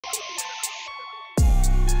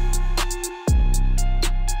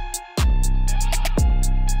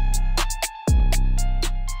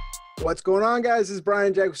What's going on, guys? This is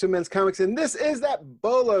Brian Jack with Men's Comics, and this is that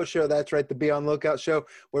Bolo show. That's right, the Be On Lookout show,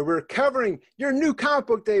 where we're covering your new comic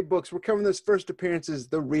book day books. We're covering those first appearances,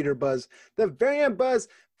 the reader buzz, the variant buzz,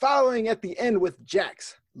 following at the end with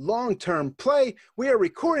Jack's long-term play. We are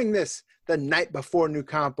recording this the night before New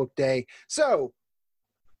Comic Book Day, so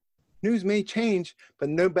news may change, but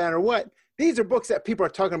no matter what, these are books that people are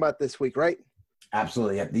talking about this week, right?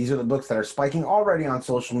 Absolutely. Yeah. These are the books that are spiking already on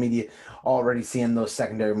social media, already seeing those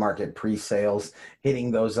secondary market pre-sales,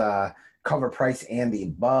 hitting those cover price and the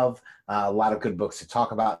above. A lot of good books to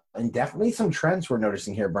talk about, and definitely some trends we're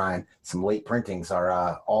noticing here, Brian. Some late printings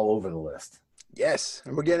are all over the list. Yes,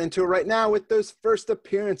 and we're getting into it right now with those first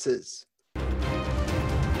appearances.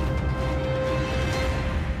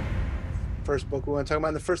 First book we want to talk about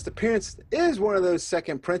in the first appearance is one of those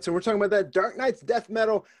second prints, and we're talking about that Dark Knight's Death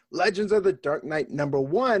Metal Legends of the Dark Knight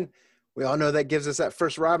 #1. We all know that gives us that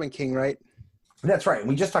first Robin King, right? That's right.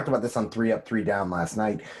 We just talked about this on 3 Up, 3 Down last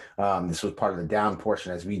night. This was part of the down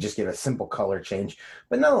portion as we just gave a simple color change.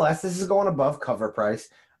 But nonetheless, this is going above cover price.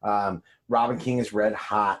 Robin King is red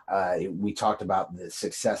hot. We talked about the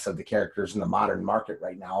success of the characters in the modern market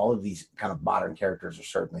right now. All of these kind of modern characters are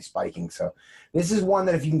certainly spiking. So this is one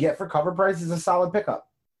that if you can get for cover price is a solid pickup.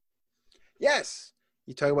 Yes.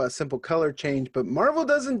 You talk about a simple color change, but Marvel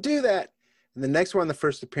doesn't do that. And the next one, the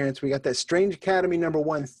first appearance, we got that Strange Academy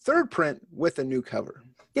 #1 third print with a new cover.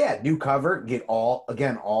 Yeah, new cover. Get all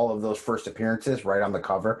of those first appearances right on the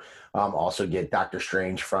cover. Also get Doctor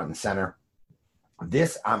Strange front and center.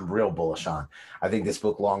 This I'm real bullish on. I think this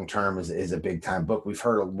book long-term is a big-time book. We've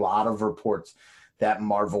heard a lot of reports that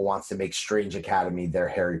Marvel wants to make Strange Academy their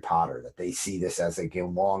Harry Potter, that they see this as a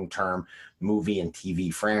long-term movie and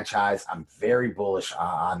TV franchise. I'm very bullish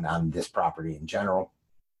on this property in general.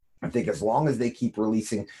 I think as long as they keep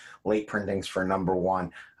releasing late printings for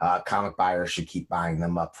 #1, comic buyers should keep buying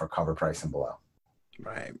them up for cover price and below.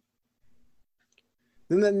 Right.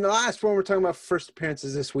 And then the last one we're talking about first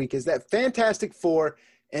appearances this week is that Fantastic Four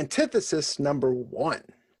Antithesis #1.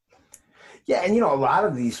 Yeah, and a lot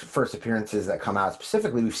of these first appearances that come out,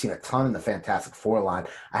 specifically, we've seen a ton in the Fantastic Four line.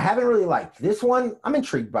 I haven't really liked this one. I'm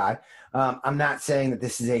intrigued by. I'm not saying that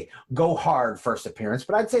this is a go hard first appearance,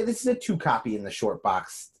 but I'd say this is a 2-copy in the short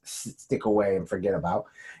box, stick away and forget about.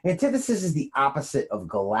 Antithesis is the opposite of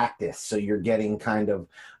Galactus, so you're getting kind of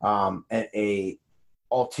a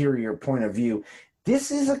ulterior point of view.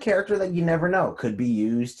 This is a character that you never know. Could be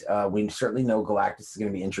used. We certainly know Galactus is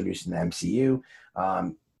going to be introduced in the MCU.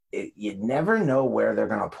 You never know where they're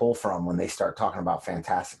going to pull from when they start talking about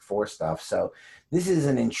Fantastic Four stuff. So this is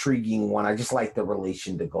an intriguing one. I just like the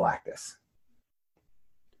relation to Galactus.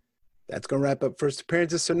 That's going to wrap up first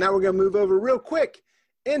appearances. So now we're going to move over real quick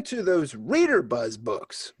into those reader buzz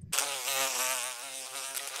books.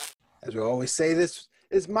 As we always say, this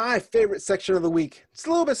is my favorite section of the week. It's a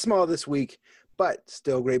little bit small this week, but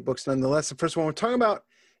still great books nonetheless. The first one we're talking about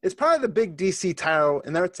is probably the big DC title,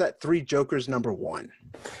 and that's that Three Jokers #1.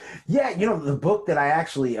 Yeah, the book that I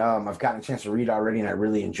actually I've gotten a chance to read already and I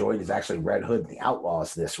really enjoyed is actually Red Hood and the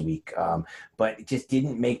Outlaws this week. But it just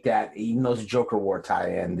didn't make that, even though it's a Joker War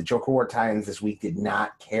tie-in. The Joker War tie-ins this week did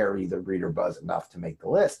not carry the reader buzz enough to make the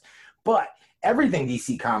list. But everything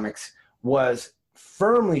DC Comics was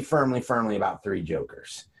firmly about Three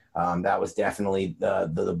Jokers. That was definitely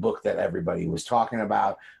the book that everybody was talking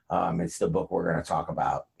about. It's the book we're going to talk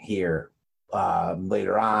about here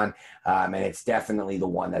later on, and it's definitely the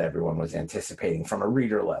one that everyone was anticipating from a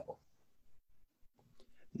reader level.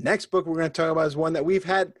 Next book we're going to talk about is one that we've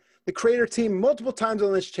had the creator team multiple times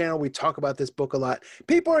on this channel. We talk about this book a lot.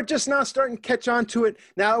 People are just now starting to catch on to it.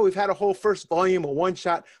 Now we've had a whole first volume, a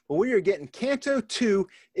one-shot, but we are getting Canto 2,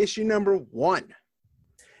 issue #1.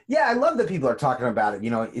 Yeah, I love that people are talking about it.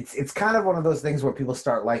 It's kind of one of those things where people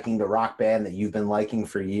start liking the rock band that you've been liking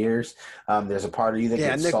for years. There's a part of you that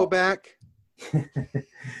gets Nickelback.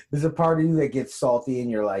 There's a part of you that gets salty,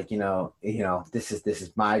 and you're like, this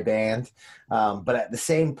is my band. But at the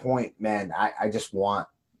same point, man, I just want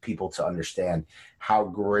people to understand how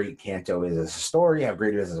great Canto is as a story, how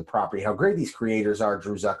great it is as a property, how great these creators are,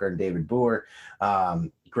 Drew Zucker and David Boer.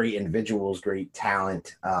 Great individuals, great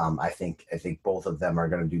talent. I think both of them are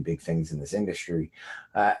going to do big things in this industry.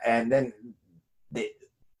 And then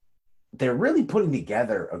they're really putting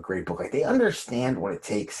together a great book. Like, they understand what it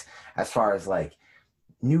takes as far as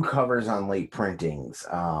new covers on late printings,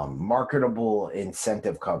 marketable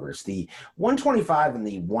incentive covers. The 125 and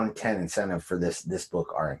the 110 incentive for this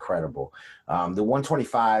book are incredible. The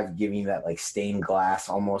 125 giving you that like stained glass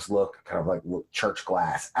almost look, kind of like church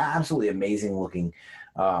glass. Absolutely amazing looking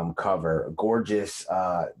cover, gorgeous.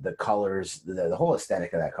 The colors, the whole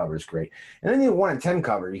aesthetic of that cover is great. And then the 1 in 10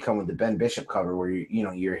 cover, you come with the Ben Bishop cover, where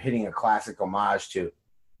you're hitting a classic homage to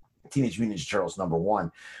Teenage Mutant Ninja Turtles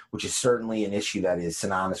 #1, which is certainly an issue that is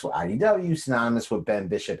synonymous with IDW, synonymous with Ben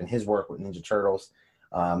Bishop and his work with Ninja Turtles.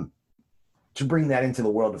 To bring that into the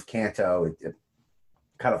world of Kanto, it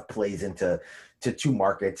kind of plays into two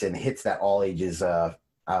markets and hits that all ages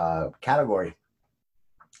category.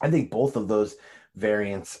 I think both of those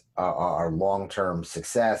variants are long-term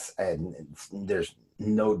success, and there's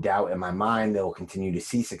no doubt in my mind they'll continue to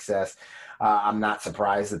see success. I'm not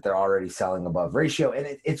surprised that they're already selling above ratio.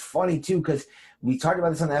 And it's funny, too, because we talked about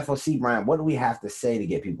this on the FOC, Brian. What do we have to say to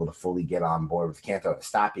get people to fully get on board with Kanto, to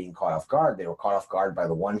stop being caught off guard? They were caught off guard by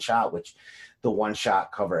the one-shot, which the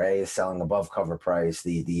one-shot cover A is selling above cover price.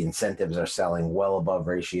 The incentives are selling well above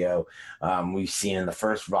ratio. We've seen in the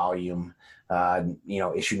first volume,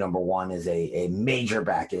 issue #1 is a major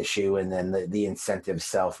back issue, and then the incentives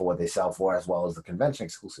sell for what they sell for, as well as the convention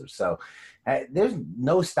exclusives. So there's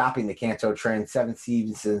no stopping the Kanto trend. 7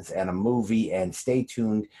 seasons and a movie, and stay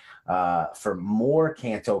tuned for more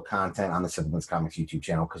Kanto content on the Simpleman's Comics YouTube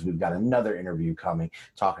channel, because we've got another interview coming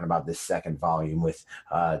talking about this second volume with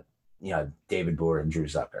David Boer and Drew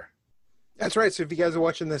Zucker. That's right. So if you guys are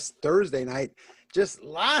watching this Thursday night, just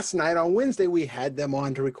last night on Wednesday, we had them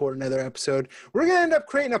on to record another episode. We're going to end up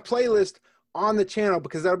creating a playlist on the channel,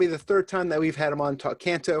 because that'll be the third time that we've had them on talk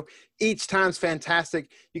Kanto. Each time's fantastic.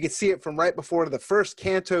 You can see it from right before the first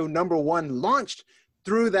Kanto #1 launched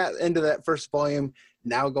through that into that first volume.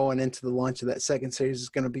 Now going into the launch of that second series is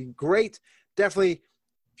going to be great. Definitely,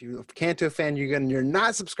 if you're a Kanto fan, you're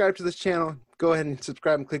not subscribed to this channel, go ahead and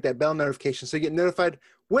subscribe and click that bell notification so you get notified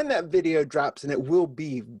when that video drops, and it will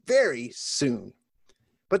be very soon.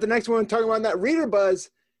 But the next one we're talking about in that reader buzz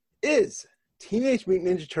is Teenage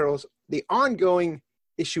Mutant Ninja Turtles, the ongoing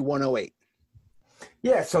issue 108.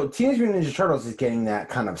 Yeah, so Teenage Mutant Ninja Turtles is getting that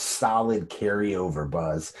kind of solid carryover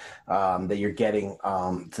buzz that you're getting.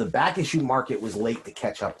 The back issue market was late to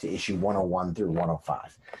catch up to issue 101 through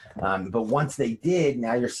 105. But once they did,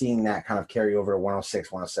 now you're seeing that kind of carryover 106,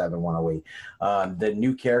 107, 108. The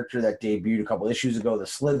new character that debuted a couple issues ago, the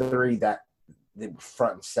Slithery, that the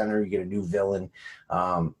front and center, you get a new villain.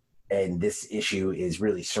 And this issue is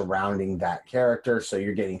really surrounding that character. So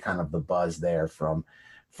you're getting kind of the buzz there from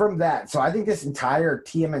that. So I think this entire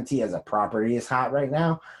TMNT as a property is hot right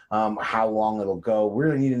now. How long it'll go, we're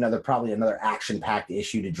going to need probably another action-packed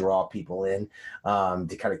issue to draw people in,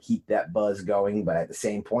 to kind of keep that buzz going. But at the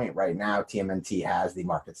same point, right now, TMNT has the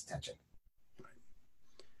market's attention.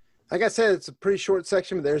 Like I said, it's a pretty short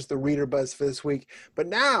section, but there's the reader buzz for this week. But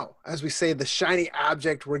now, as we say, the shiny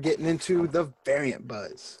object, we're getting into the variant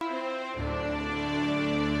buzz.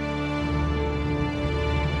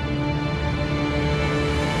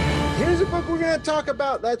 Here's a book we're going to talk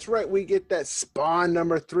about. That's right, we get that Spawn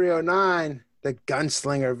 #309, the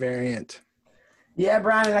Gunslinger variant. Yeah,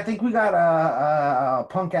 Brian, I think we got a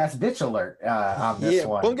punk-ass bitch alert on this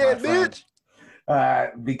one. Punk-ass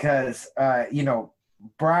bitch! Because,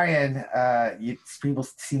 Brian, people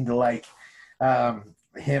seem to like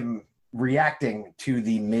him reacting to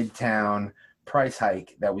the Midtown price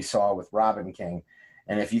hike that we saw with Robin King.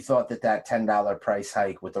 And if you thought that $10 price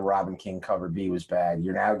hike with the Robin King cover B was bad,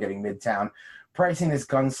 you're now getting Midtown pricing this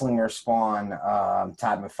Gunslinger Spawn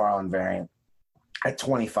Todd McFarlane variant at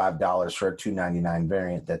 $25 for a $2.99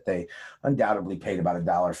 variant that they undoubtedly paid about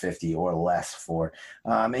 $1.50 or less for.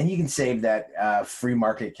 And you can save that free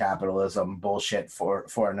market capitalism bullshit for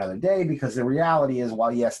another day, because the reality is,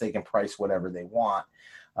 while yes, they can price whatever they want,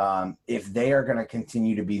 if they are going to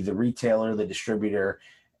continue to be the retailer, the distributor,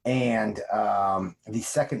 and the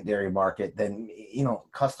secondary market, then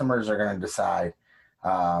customers are going to decide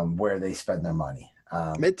where they spend their money.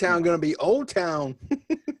 Midtown going to be Old Town.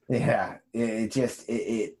 Yeah,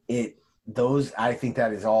 those, I think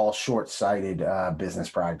that is all short-sighted business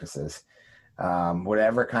practices.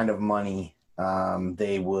 Whatever kind of money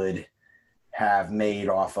they would have made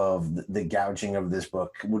off of the gouging of this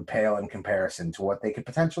book would pale in comparison to what they could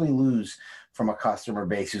potentially lose from a customer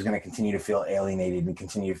base who's going to continue to feel alienated and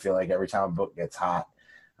continue to feel like every time a book gets hot,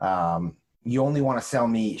 you only want to sell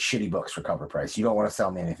me shitty books for cover price. You don't want to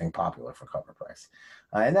sell me anything popular for cover price.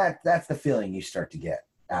 And that's the feeling you start to get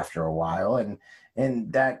after a while.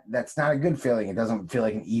 And that's not a good feeling. It doesn't feel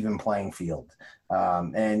like an even playing field.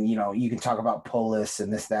 And, you know, you can talk about pull lists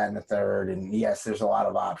and this, that, and the third. And yes, there's a lot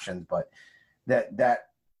of options, but that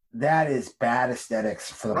is bad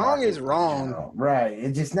aesthetics for the Wrong market is wrong. in general. Right.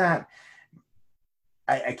 It's just not.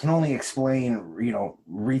 I can only explain, you know,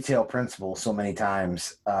 retail principles so many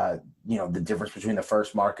times, you know, the difference between the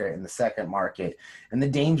first market and the second market and the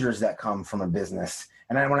dangers that come from a business.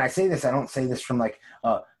 And when I say this, I don't say this from like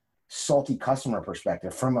a salty customer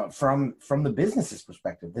perspective, from the business's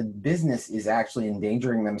perspective. The business is actually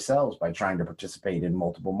endangering themselves by trying to participate in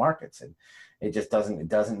multiple markets. And it just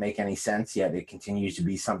doesn't make any sense, yet it continues to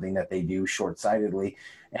be something that they do short-sightedly.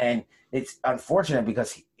 And it's unfortunate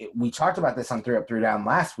because we talked about this on 3 Up, 3 Down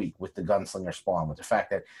last week with the Gunslinger Spawn, with the fact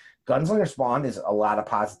that Gunslinger Spawn is a lot of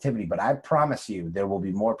positivity, but I promise you there will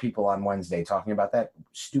be more people on Wednesday talking about that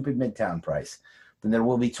stupid Midtown price than there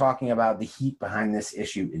will be talking about the heat behind this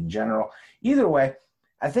issue in general. Either way,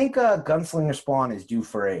 I think Gunslinger Spawn is due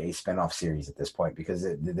for a spinoff series at this point because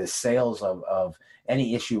the sales of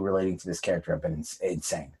any issue relating to this character have been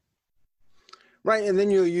insane. Right, and then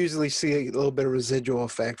you'll usually see a little bit of residual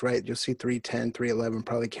effect, right? You'll see 310, 311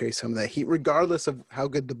 probably carry some of that heat, regardless of how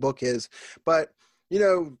good the book is. But, you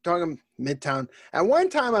know, talking Midtown, at one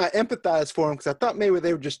time I empathized for them because I thought maybe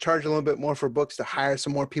they would just charge a little bit more for books to hire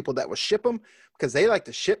some more people that would ship them because they like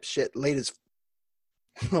to ship shit late as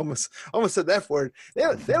almost said that word. They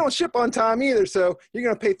don't ship on time either, so you're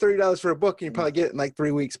going to pay $30 for a book and you probably get it in like 3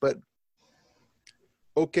 weeks, but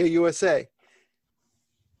okay, USA.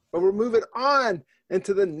 But we're moving on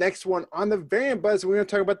into the next one on the variant buzz. We're going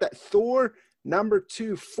to talk about that Thor #2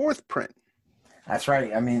 4th print. That's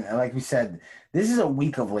right. I mean, like we said, this is a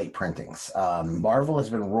week of late printings. Marvel has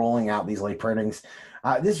been rolling out these late printings.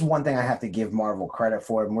 This is one thing I have to give Marvel credit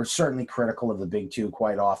for, and we're certainly critical of the big two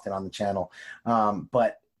quite often on the channel.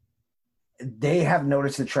 But they have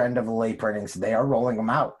noticed the trend of the late printings. They are rolling them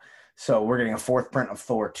out. So we're getting a 4th print of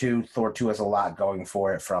Thor 2. Thor 2 has a lot going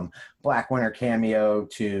for it, from Black Winter cameo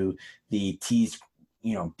to the teased,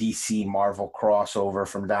 you know, DC Marvel crossover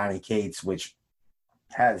from Donny Cates, which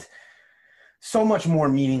has so much more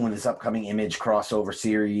meaning with this upcoming Image crossover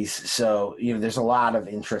series. So, you know, there's a lot of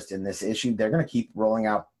interest in this issue. They're going to keep rolling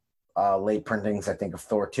out late printings, I think, of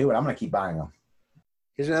Thor 2, and I'm going to keep buying them.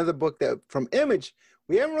 Here's another book that from Image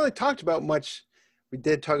we haven't really talked about much. We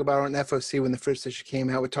did talk about it on FOC when the first issue came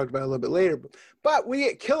out. We talked about it a little bit later. But we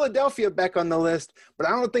get Philadelphia back on the list. But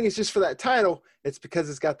I don't think it's just for that title. It's because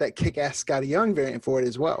it's got that kick-ass Scotty Young variant for it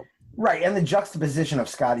as well. Right, and the juxtaposition of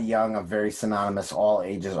Scotty Young, a very synonymous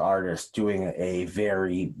all-ages artist, doing a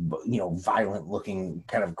very, you know, violent-looking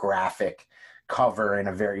kind of graphic cover in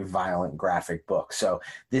a very violent graphic book. So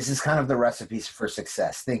this is kind of the recipes for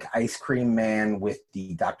success. Think Ice Cream Man with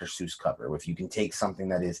the Dr. Seuss cover. If you can take something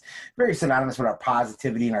that is very synonymous with our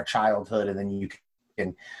positivity and our childhood, and then you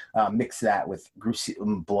can mix that with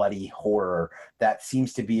gruesome, bloody horror, that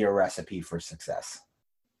seems to be a recipe for success.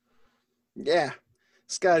 Yeah,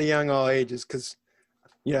 Scotty Young all ages, because,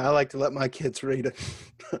 you know, I like to let my kids read it.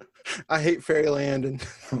 I hate Fairyland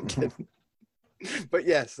and but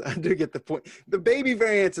yes, I do get the point. The baby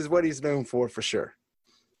variants is what he's known for sure.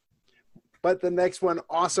 But the next one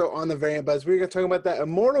also on the variant buzz, we're going to talk about that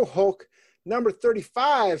Immortal Hulk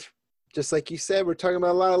 #35. Just like you said, we're talking about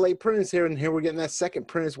a lot of late printings here, and here we're getting that 2nd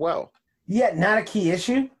print as well. Yeah, not a key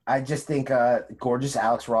issue. I just think gorgeous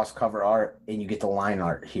Alex Ross cover art, and you get the line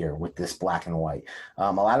art here with this black and white.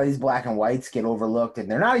 A lot of these black and whites get overlooked, and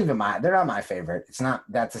they're not my favorite.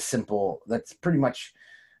 That's pretty much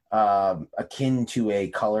akin to a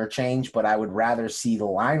color change, but I would rather see the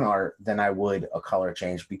line art than I would a color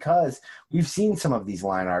change, because we've seen some of these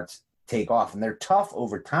line arts take off, and they're tough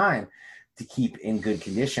over time to keep in good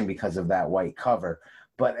condition because of that white cover.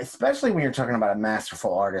 But especially when you're talking about a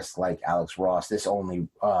masterful artist like Alex Ross, this only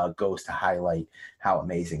goes to highlight how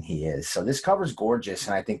amazing he is. So this cover's gorgeous,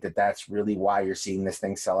 and I think that that's really why you're seeing this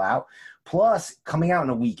thing sell out. Plus, coming out in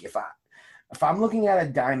a week, if I'm looking at a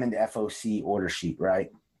Diamond FOC order sheet,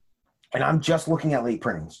 right, and I'm just looking at late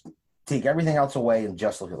printings, take everything else away and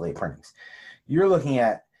just look at late printings, you're looking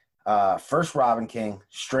at First Robin King,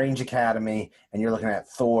 Strange Academy, and you're looking at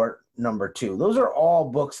Thor #2. Those are all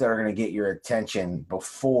books that are going to get your attention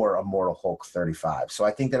before Immortal Hulk 35. So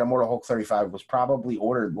I think that Immortal Hulk 35 was probably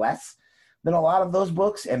ordered less than a lot of those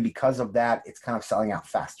books, and because of that, it's kind of selling out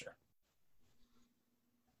faster.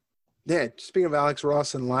 Yeah, speaking of Alex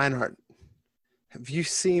Ross and line art, have you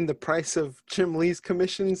seen the price of Jim Lee's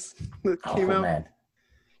commissions that came out? Man.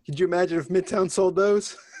 Could you imagine if Midtown sold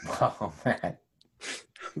those? Oh, man.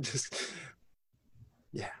 Just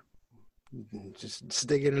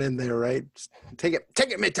sticking it in there, right? Just take it,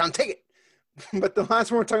 Midtown, take it. But the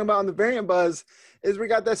last one we're talking about on the variant buzz is we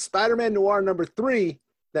got that Spider-Man Noir #3,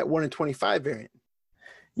 that 1 in 25 variant.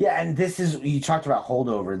 Yeah, and this is, you talked about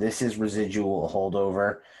holdover. This is residual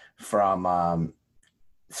holdover from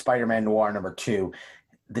Spider-Man Noir #2,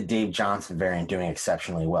 the Dave Johnson variant, doing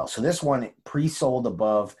exceptionally well. So this one pre-sold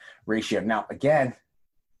above ratio. Now, again,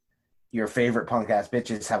 your favorite punk-ass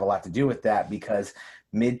bitches have a lot to do with that, because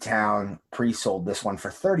Midtown pre-sold this one for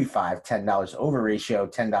 $35, $10 over ratio,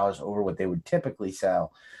 $10 over what they would typically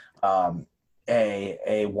sell a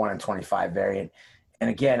 1 in 25 variant. And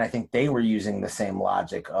again, I think they were using the same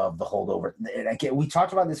logic of the holdover. And again, we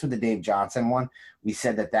talked about this with the Dave Johnson one. We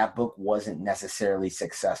said that book wasn't necessarily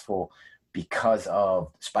successful because of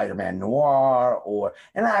Spider-Man Noir,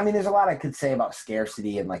 and I mean, there's a lot I could say about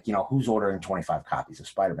scarcity and, like, who's ordering 25 copies of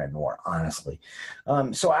Spider-Man Noir, honestly.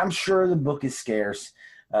 So I'm sure the book is scarce,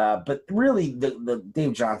 but really the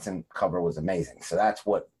Dave Johnson cover was amazing. So that's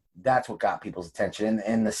what got people's attention.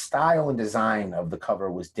 And the style and design of the cover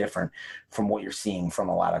was different from what you're seeing from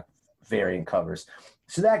a lot of variant covers.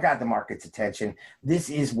 So that got the market's attention. This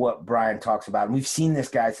is what Brian talks about. And we've seen this,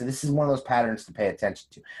 guy. So this is one of those patterns to pay attention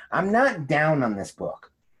to. I'm not down on this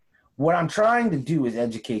book. What I'm trying to do is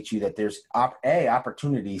educate you that there's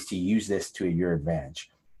opportunities to use this to your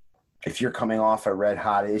advantage. If you're coming off a red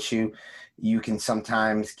hot issue, you can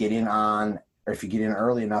sometimes get in on, or if you get in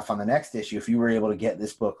early enough on the next issue, if you were able to get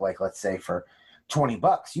this book, like, let's say for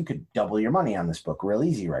 $20, you could double your money on this book real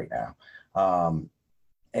easy right now.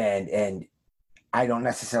 And I don't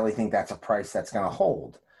necessarily think that's a price that's going to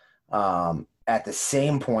hold. At the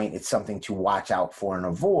same point, it's something to watch out for and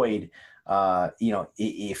avoid.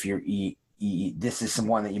 If this is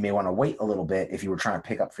someone that you may want to wait a little bit if you were trying to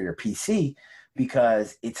pick up for your PC,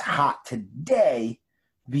 because it's hot today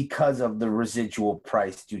because of the residual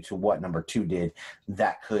price due to what #2 did.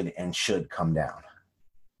 That could and should come down.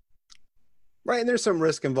 Right, and there's some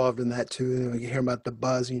risk involved in that too. You hear about the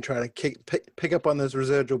buzz and you try to pick up on those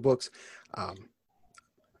residual books.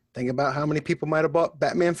 Think about how many people might have bought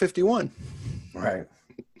Batman 51. Right.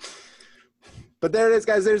 But there it is,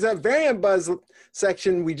 guys. There's that variant buzz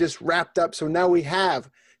section we just wrapped up. So now we have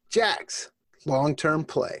Jack's long-term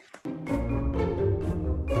play.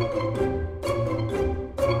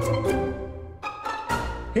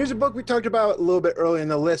 Here's a book we talked about a little bit earlier in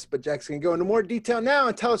the list, but Jack's going to go into more detail now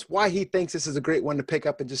and tell us why he thinks this is a great one to pick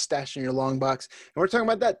up and just stash in your long box. And we're talking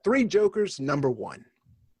about that Three Jokers #1.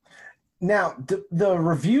 Now, the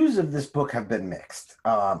reviews of this book have been mixed.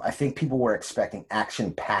 I think people were expecting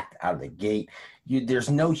action-packed out of the gate. There's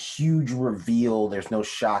no huge reveal. There's no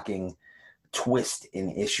shocking twist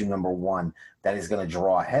in issue #1 that is going to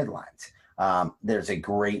draw headlines. There's a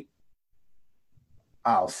great,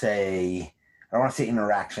 I don't want to say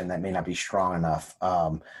interaction, that may not be strong enough,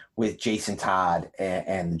 with Jason Todd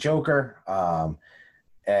and the Joker.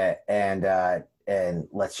 And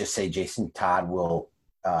let's just say Jason Todd will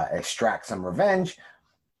extract some revenge.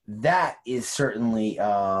 That is certainly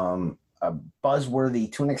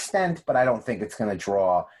buzzworthy to an extent, but I don't think it's going to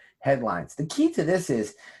draw headlines. The key to this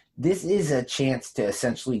is a chance to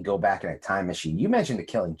essentially go back in a time machine. You mentioned The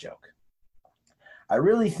Killing Joke. I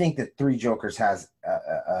really think that Three Jokers has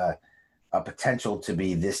a potential to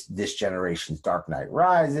be this generation's Dark Knight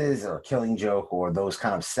Rises or Killing Joke, or those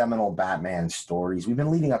kind of seminal Batman stories. We've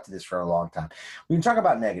been leading up to this for a long time. We can talk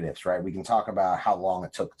about negatives, right? We can talk about how long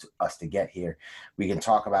it took us to get here. We can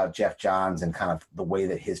talk about Jeff Johns and kind of the way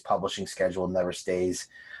that his publishing schedule never stays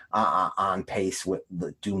on pace with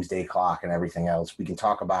the Doomsday Clock and everything else. We can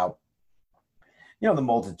talk about the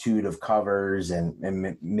multitude of covers and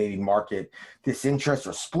maybe market disinterest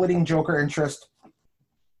or splitting Joker interest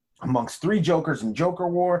amongst Three Jokers and Joker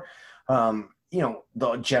War.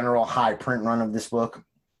 The general high print run of this book.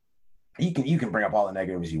 You can bring up all the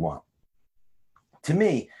negatives you want. To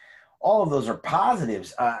me, all of those are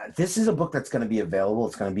positives. This is a book that's going to be available.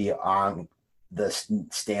 It's going to be on the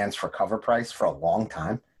stands for cover price for a long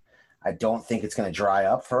time. I don't think it's going to dry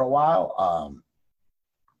up for a while.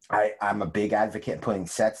 I'm a big advocate in putting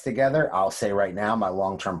sets together. I'll say right now, my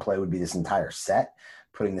long-term play would be this entire set.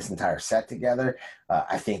 Putting this entire set together.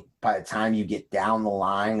 I think by the time you get down the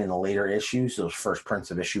line in the later issues, those first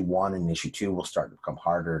prints of issue 1 and issue 2 will start to become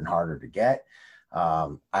harder and harder to get.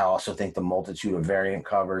 I also think the multitude of variant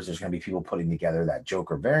covers, there's going to be people putting together that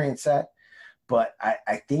Joker variant set. But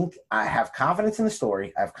I think I have confidence in the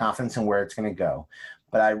story. I have confidence in where it's going to go.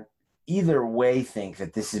 But I either way think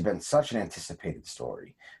that this has been such an anticipated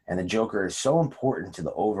story, and the Joker is so important to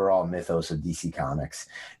the overall mythos of DC Comics.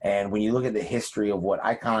 And when you look at the history of what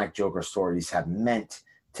iconic Joker stories have meant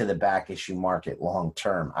to the back issue market long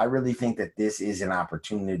term. I really think that this is an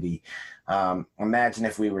opportunity. Imagine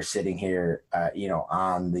if we were sitting here,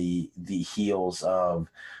 on the heels of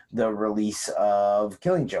the release of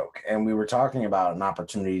Killing Joke, and we were talking about an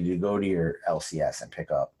opportunity to go to your LCS and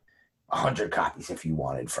pick up 100 copies if you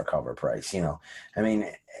wanted for cover price. I mean,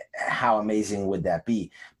 how amazing would that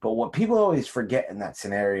be? But what people always forget in that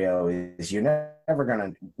scenario is you're never going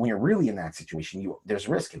to, when you're really in that situation, there's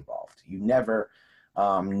risk involved. You never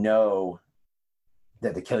know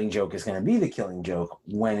that the Killing Joke is going to be the Killing Joke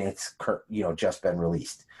when it's just been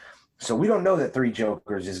released. So we don't know that Three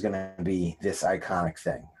Jokers is going to be this iconic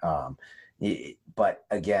thing. But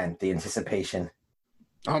again, the anticipation.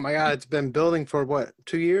 Oh my God, it's been building for what,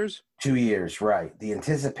 2 years? 2 years, right. The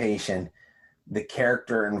anticipation, the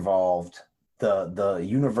character involved, the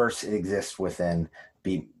universe it exists within,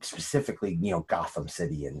 be specifically, Gotham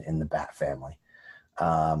City and the Bat family.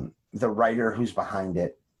 The writer who's behind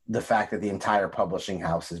it, the fact that the entire publishing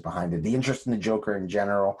house is behind it, the interest in the Joker in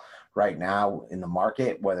general right now in the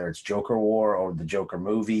market, whether it's Joker War or the Joker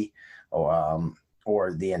movie,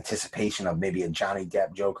 or the anticipation of maybe a Johnny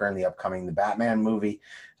Depp Joker in the upcoming The Batman movie.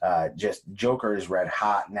 Just Joker is red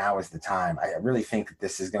hot. Now is the time. I really think that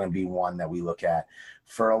this is going to be one that we look at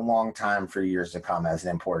for a long time, for years to come, as an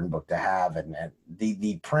important book to have. And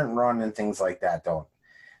the print run and things like that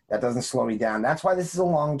doesn't slow me down. That's why this is a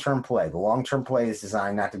long-term play. The long-term play is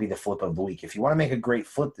designed not to be the flip of the week. If you want to make a great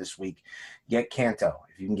flip this week, get Kanto.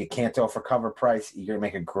 If you can get Kanto for cover price, you're going to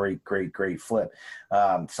make a great, great, great flip.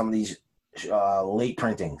 Some of these late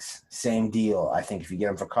printings, same deal. I think if you get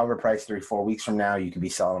them for cover price 3-4 weeks from now, you could be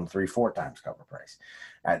selling them 3-4 times cover price.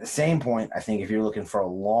 At the same point, I think if you're looking for a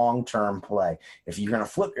long-term play, if you're going to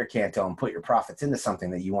flip your Kanto and put your profits into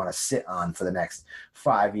something that you want to sit on for the next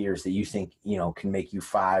 5 years that you think, can make you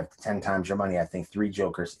 5 to 10 times your money, I think Three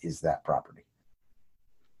Jokers is that property.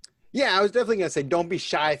 Yeah, I was definitely going to say, don't be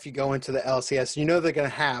shy if you go into the LCS. They're going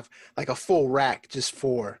to have like a full rack just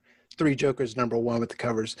for Three Jokers #1 with the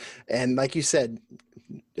covers. And like you said,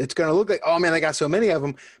 it's going to look like, oh man, I got so many of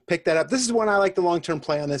them. Pick that up. This is one I like the long-term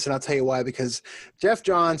play on this, and I'll tell you why. Because Jeff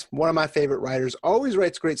Johns, one of my favorite writers, always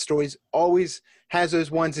writes great stories, always has those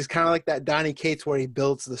ones. He's kind of like that Donny Cates where he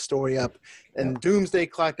builds the story up. And Doomsday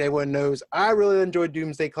Clock, everyone knows. I really enjoyed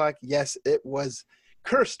Doomsday Clock. Yes, it was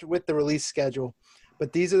cursed with the release schedule.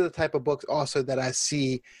 But these are the type of books also that I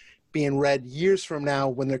see being read years from now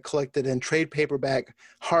when they're collected in trade paperback,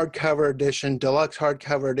 hardcover edition, deluxe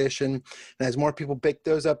hardcover edition. And as more people pick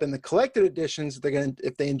those up in the collected editions, they're going to,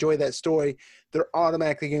 if they enjoy that story, they're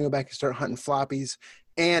automatically going to go back and start hunting floppies.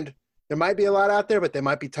 And there might be a lot out there, but they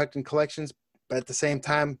might be tucked in collections. But at the same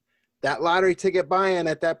time, that lottery ticket buy-in,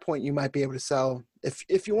 at that point, you might be able to sell,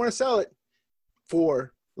 if you want to sell it,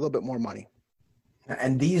 for a little bit more money.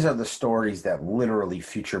 And these are the stories that literally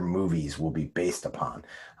future movies will be based upon.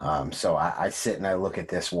 So I sit and I look at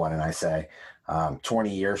this one and I say,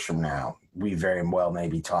 20 years from now, we very well may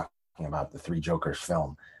be talking about the Three Jokers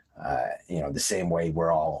film. The same way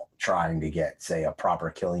we're all trying to get, say, a proper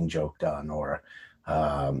Killing Joke done, or,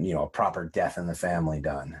 a proper Death in the Family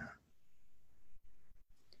done.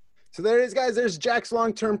 So there it is, guys. There's Jack's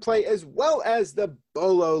long-term play as well as the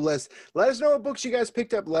Bolo list. Let us know what books you guys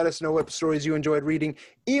picked up. Let us know what stories you enjoyed reading,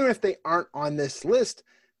 even if they aren't on this list.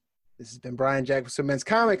 This has been Brian Jack with Some Men's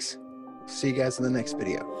Comics. See you guys in the next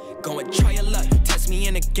video. Go and try your luck. Test me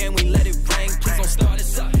in again. We let it rain. Please don't start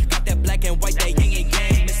us up. Got that black and white, that yin and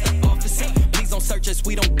yang. Mr. Officer, please don't search us.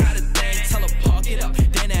 We don't